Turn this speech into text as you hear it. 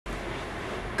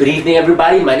Good evening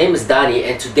everybody, my name is Dani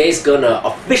and today's gonna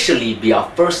officially be our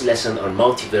first lesson on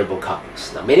multivariable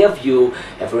calculus. Now many of you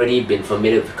have already been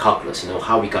familiar with calculus, you know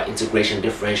how we got integration,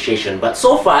 differentiation, but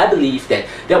so far I believe that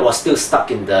was still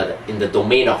stuck in the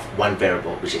domain of one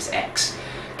variable, which is x.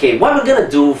 Okay, what we're gonna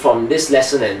do from this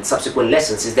lesson and subsequent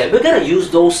lessons is that we're gonna use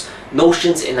those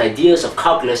notions and ideas of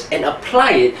calculus and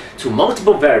apply it to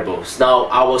multiple variables. Now,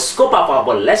 our scope of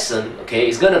our lesson, okay,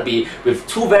 is gonna be with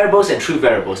 2 variables and 3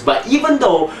 variables. But even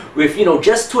though with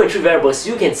just 2 and 3 variables,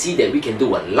 you can see that we can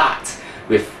do a lot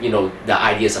with the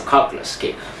ideas of calculus.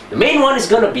 Okay, the main one is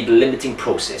gonna be the limiting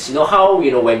process. You know how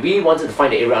when we wanted to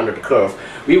find the area under the curve,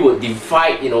 we would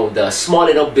divide the small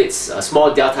little bits,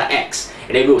 small delta x,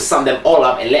 and then we will sum them all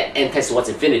up and let n tends towards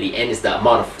infinity. N is the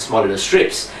amount of small little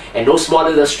strips, and those small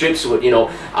little strips would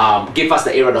give us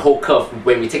the area of the whole curve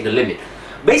when we take the limit.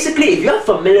 Basically, if you're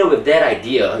familiar with that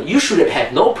idea, you should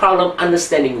have no problem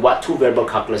understanding what 2 variable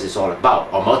calculus is all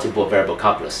about, or multiple variable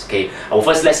calculus. Okay, our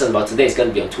first lesson about today is going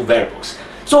to be on 2 variables.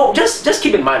 So just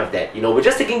keep in mind of that. We're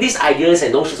just taking these ideas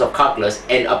and notions of calculus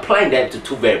and applying them to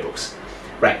 2 variables,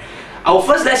 right? Our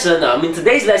first lesson,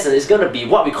 today's lesson is going to be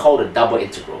what we call the double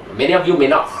integral. Many of you may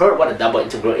not heard what a double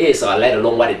integral is, or let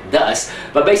alone what it does,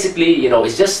 but basically,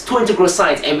 it's just 2 integral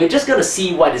signs, and we're just going to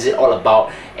see what is it all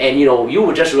about, and you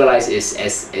will just realize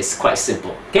it's quite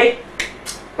simple. Okay?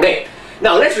 Okay.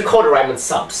 Now let's recall the Riemann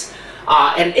sums.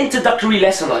 An introductory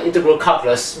lesson on integral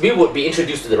calculus, we would be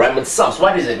introduced to the Riemann sums.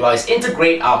 What is it? Well, it's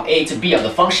integrate a to b of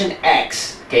the function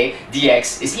x, okay,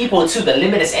 dx is equal to the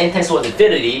limit as n tends towards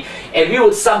infinity, and we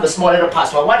would sum the small little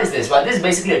parts. Well, what is this? Well, this is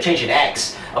basically a change in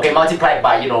x, okay, multiplied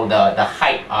by the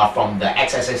height from the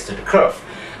x-axis to the curve.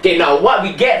 Okay, now what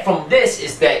we get from this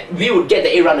is that we would get the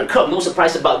area under the curve. No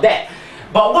surprise about that.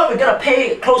 But what we're gonna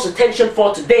pay close attention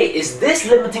for today is this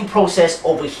limiting process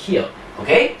over here.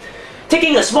 Okay.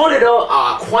 Taking a small little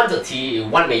quantity,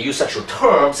 one may use such a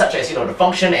term, such as the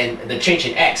function and the change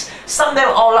in x, sum them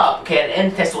all up, okay, and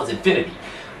n tends towards infinity.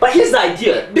 But here's the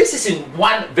idea: this is in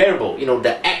one variable,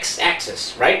 the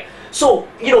x-axis, right? So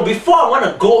before I want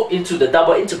to go into the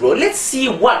double integral, let's see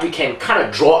what we can kind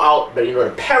of draw out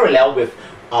the parallel with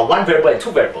one variable and 2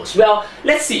 variables. Well,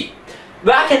 let's see.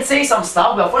 Well, I can say some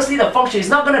stuff. Well, firstly, the function is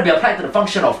not going to be applied to the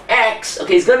function of x.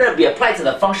 Okay, it's going to be applied to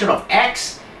the function of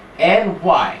x and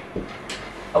y.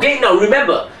 Okay, now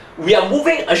remember, we are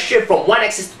moving a shift from one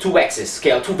axis to 2 axis,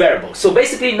 okay, or 2 variables. So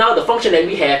basically now the function that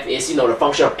we have is, the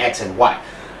function of x and y.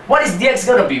 What is dx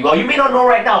going to be? Well, you may not know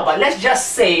right now, but let's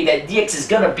just say that dx is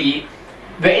going to be,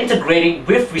 we're integrating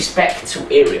with respect to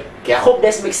area. Okay, I hope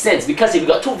this makes sense, because if you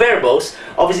got 2 variables,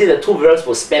 obviously the 2 variables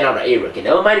will span out the area. Okay,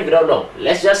 never mind if you don't know.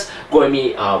 Let's just go with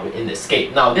me in this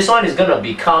case. Now this one is going to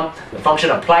become the function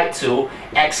applied to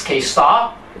xk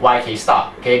star, yk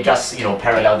star. Okay, just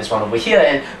parallel this one over here,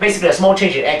 and basically a small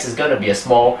change in x is going to be a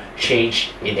small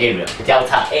change in area,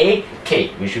 delta a k,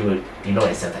 which would be known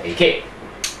as delta a k.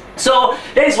 So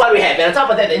that is what we have, and on top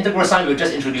of that, the integral sign, we'll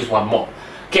just introduce one more.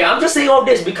 Okay, I'm just saying all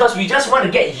this because we just want to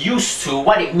get used to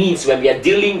what it means when we are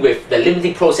dealing with the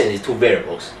limiting process in 2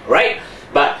 variables, right?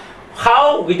 But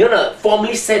how we're gonna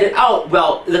formally set it out?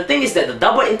 Well, the thing is that the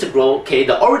double integral, okay,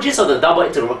 the origins of the double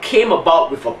integral came about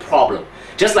with a problem.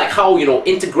 Just like how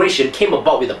integration came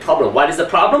about with a problem. What is the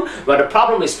problem? Well, the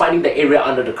problem is finding the area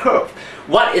under the curve.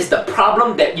 What is the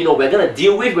problem that we're gonna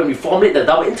deal with when we formulate the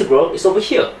double integral? Is over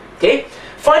here. Okay?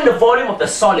 Find the volume of the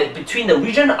solid between the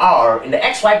region R in the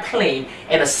xy plane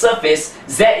and a surface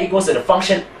z equals to the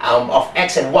function of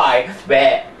x and y,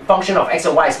 where function of x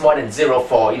and y is more than 0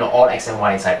 for all x and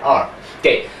y inside R.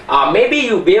 Okay, maybe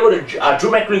you'll be able to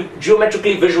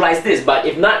geometrically visualize this, but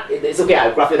if not, it's okay.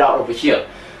 I'll graph it out over here.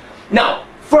 Now,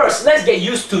 first, let's get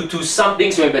used to some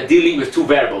things when we're dealing with 2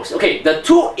 variables. Okay, the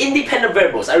 2 independent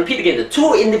variables, I repeat again, the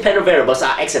 2 independent variables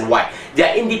are x and y. They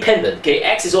are independent, okay?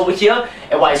 X is over here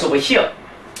and y is over here.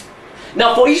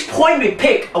 Now, for each point we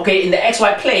pick, okay, in the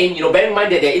xy plane, bear in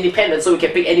mind that they're independent, so we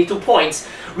can pick any 2 points,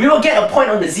 we will get a point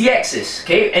on the z-axis,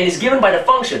 okay, and it's given by the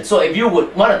function. So if you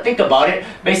would want to think about it,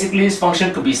 basically this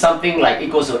function could be something like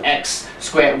equals to x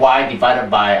squared y divided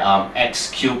by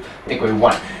x cubed, take away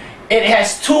 1. It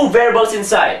has 2 variables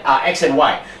inside, x and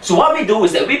y. So what we do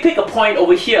is that we pick a point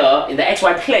over here in the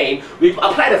xy plane, we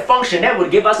apply the function that would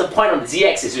give us a point on the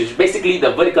z-axis, which is basically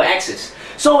the vertical axis.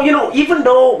 So even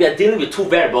though we are dealing with 2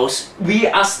 variables, we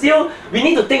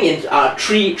need to think in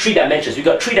three dimensions. We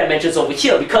got 3 dimensions over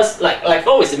here because, like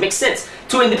always, it makes sense.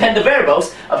 2 independent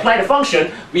variables, apply the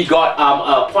function, we got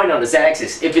a point on the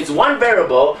z-axis. If it's 1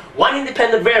 variable, 1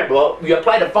 independent variable, we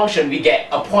apply the function, we get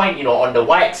a point on the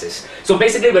y-axis. So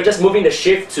basically, we're just moving the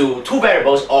shift to 2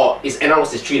 variables, or in other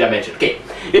words, it's 3 dimensions. Okay,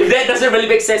 if that doesn't really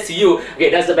make sense to you, okay,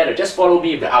 that's the better. Just follow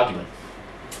me with the argument.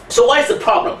 So what is the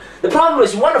problem? The problem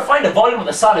is you want to find the volume of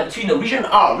the solid between the region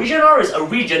R. Region R is a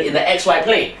region in the xy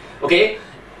plane. Okay?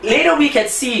 Later we can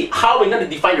see how we're going to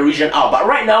define the region R, but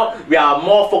right now we are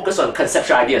more focused on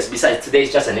conceptual ideas. Besides, today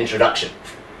is just an introduction.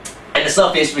 And the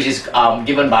surface, which is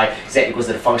given by z equals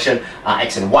to the function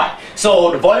x and y.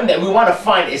 So the volume that we want to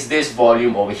find is this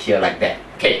volume over here, like that.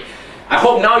 Okay, I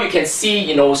hope now you can see,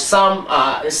 you know, some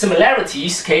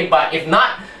similarities. Okay, but if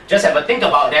not, just have a think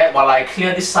about that while I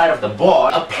clear this side of the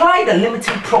board. Apply the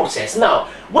limiting process. Now,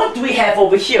 what do we have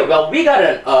over here? Well, we got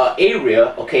an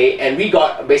area, okay, and we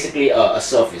got basically a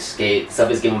surface. Okay,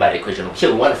 surface given by the equation over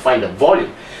here. We want to find the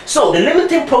volume. So the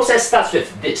limiting process starts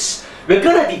with this. We're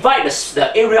going to divide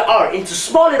the area R into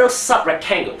small little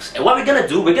sub-rectangles. And what we're going to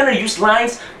do, we're going to use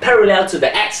lines parallel to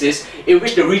the axis in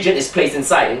which the region is placed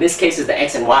inside. In this case, it's the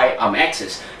x and y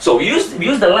axis. So we use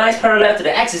the lines parallel to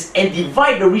the axis and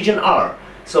divide the region R.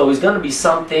 So it's going to be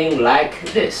something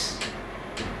like this.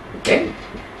 Okay?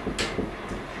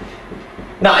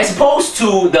 Now, as opposed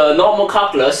to the normal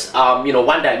calculus, you know,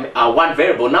 one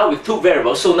variable, now with two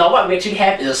variables. So now what we actually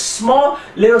have is a small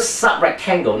little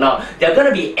sub-rectangle. Now, there are going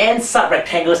to be n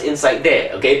sub-rectangles inside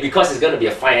there, okay, because it's going to be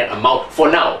a finite amount for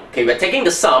now. Okay, we're taking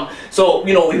the sum. So,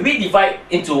 you know, if we divide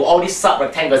into all these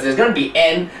sub-rectangles, there's going to be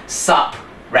n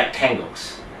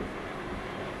sub-rectangles.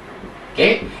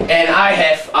 Okay, and I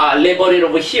have labeled it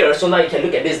over here, so now you can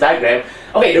look at this diagram.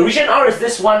 Okay, the region R is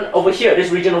this one over here,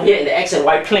 this region over here in the x and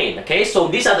y plane. Okay, so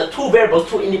these are the two variables,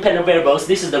 two independent variables.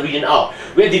 This is the region R.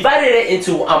 We have divided it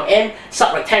into n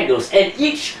sub-rectangles, and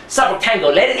each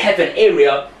sub-rectangle, let it have an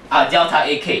area delta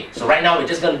AK. So right now we're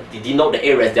just going to denote the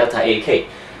area as delta AK.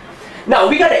 Now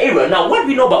we got the area. Now what do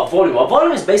we know about volume? Well,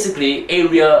 volume is basically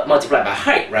area multiplied by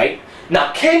height, right?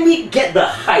 Now can we get the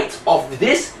height of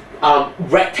this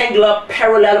rectangular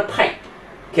parallel pipe?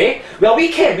 Okay, well we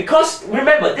can, because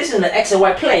remember this is in the x and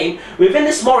y plane. Within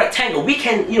this small rectangle we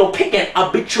can, you know, pick an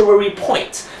arbitrary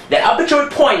point. That arbitrary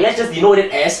point, let's just denote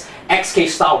it as xk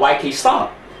star yk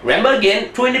star. Remember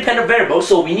again, two independent variables,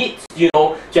 so we need, you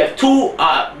know, to have two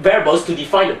variables to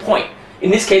define the point.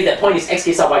 In this case, that point is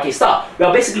xk star yk star.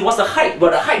 Well, basically what's the height?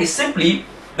 Well, the height is simply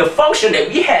the function that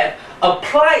we have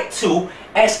applied to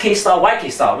sk star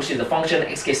yk star, which is the function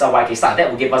xk star yk star.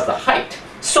 That will give us the height.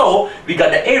 So we got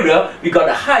the area, we got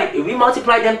the height. If we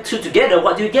multiply them two together,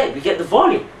 what do you get? We get the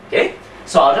volume. Okay,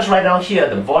 so I'll just write down here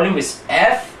the volume is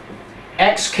f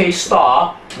xk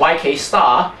star yk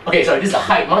star. Okay, sorry, this is the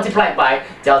height multiplied by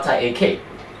delta ak.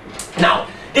 Now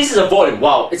this is a volume.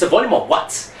 Wow, it's a volume of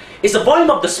what? It's the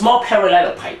volume of the small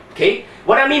parallel pipe. Okay,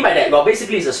 what I mean by that? Well,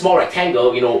 basically it's a small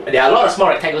rectangle. You know, there are a lot of small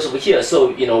rectangles over here,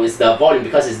 so you know it's the volume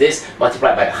because it's this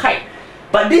multiplied by the height.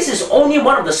 But this is only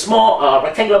one of the small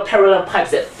rectangular parallel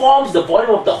pipes that forms the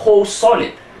volume of the whole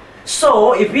solid.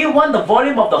 So if we want the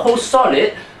volume of the whole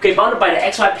solid, okay, bounded by the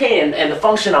xy plane and the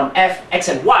function of f, x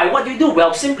and y, what do?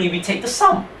 Well, simply we take the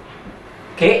sum.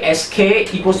 Okay, sk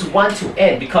equals to 1 to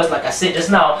n, because like I said just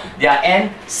now, there are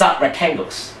n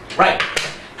sub-rectangles. Right.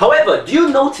 However, do you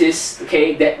notice,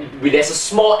 okay, that there's a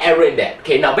small error in that?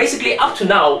 Okay, now basically up to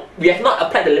now, we have not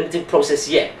applied the limiting process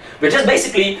yet. We're just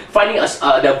basically finding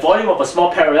the volume of a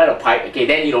small parallel pipe, okay,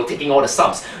 then, you know, taking all the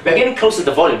sums. We're getting close to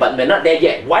the volume, but we're not there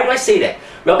yet. Why do I say that?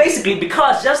 Well, basically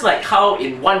because just like how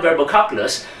in one variable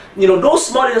calculus, you know, those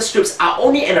small little strips are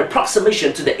only an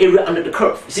approximation to the area under the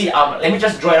curve. You see, let me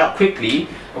just draw it out quickly,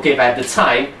 okay, if I have the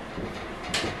time.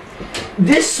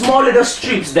 These small little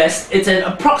strips, it's an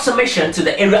approximation to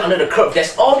the area under the curve.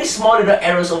 There's all these small little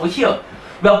errors over here.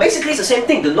 Well, basically it's the same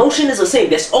thing. The notion is the same.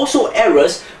 There's also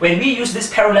errors when we use these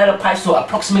parallel pipes to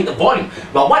approximate the volume.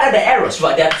 Well, what are the errors?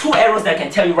 Well, there are two errors that I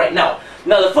can tell you right now.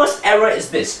 Now, the first error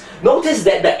is this. Notice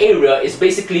that the area is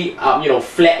basically, you know,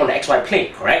 flat on the xy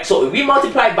plane, correct? So if we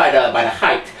multiply by the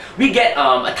height, we get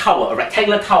a tower, a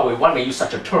rectangular tower, if one may use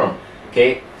such a term,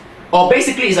 okay? Or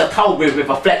basically it's a tower with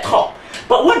a flat top.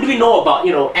 But what do we know about,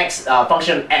 you know,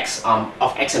 function x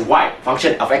of x and y,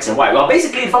 function of x and y? Well,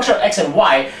 basically the function of x and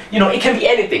y, you know, it can be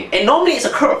anything, and normally it's a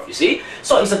curve, you see.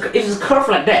 So it's a curve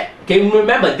like that. Okay,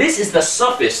 remember this is the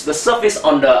surface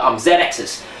on the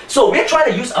z-axis. So we're trying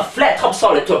to use a flat top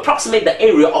solid to approximate the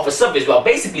area of a surface. Well,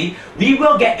 basically we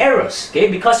will get errors,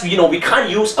 okay, because you know we can't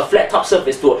use a flat top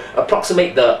surface to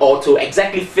approximate or to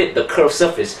exactly fit the curved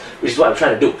surface, which is what I'm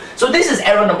trying to do. So this is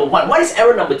error number one. What is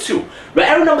error number two? Well,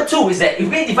 error number two is that if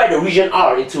we divide the region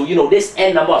R into, you know, this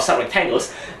n number of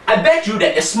subrectangles, I bet you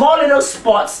that the small little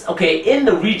spots, okay, in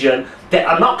the region that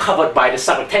are not covered by the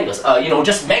subrectangles, you know,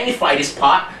 just magnify this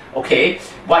part. Okay,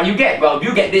 what you get? Well,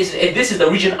 you get this. If this is the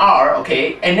region R,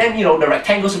 okay, and then you know the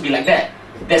rectangles will be like that.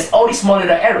 There's all these small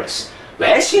little errors. But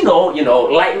as you know,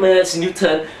 Leibniz,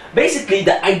 Newton. Basically,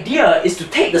 the idea is to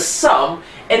take the sum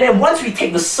And then once we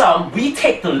take the sum, we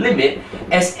take the limit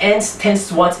as n tends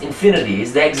towards infinity.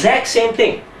 It's the exact same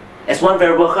thing as one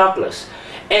variable calculus.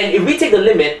 And if we take the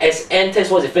limit as n tends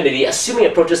towards infinity, assuming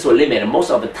it approaches to a limit, and most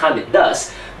of the time it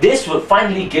does, this will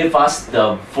finally give us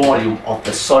the volume of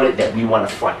the solid that we want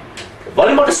to find. The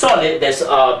volume of the solid that's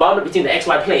bounded between the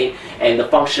xy plane and the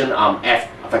function f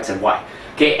of x and y.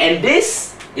 Okay, and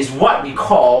this is what we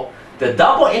call the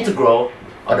double integral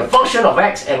of the function of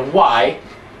x and y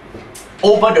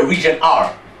over the region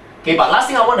R. Okay, but last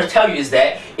thing I want to tell you is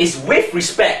that it's with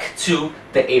respect to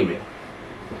the area.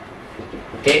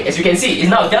 Okay, as you can see, it's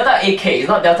now delta AK, it's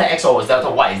not delta x or it's delta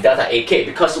y, it's delta AK.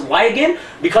 Because why again?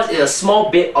 Because it's a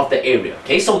small bit of the area.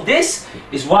 Okay, so this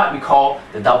is what we call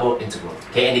the double integral.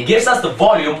 Okay, and it gives us the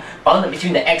volume bounded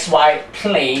between the xy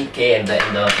plane, okay, and the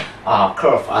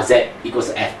curve z equals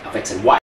to f of x and y.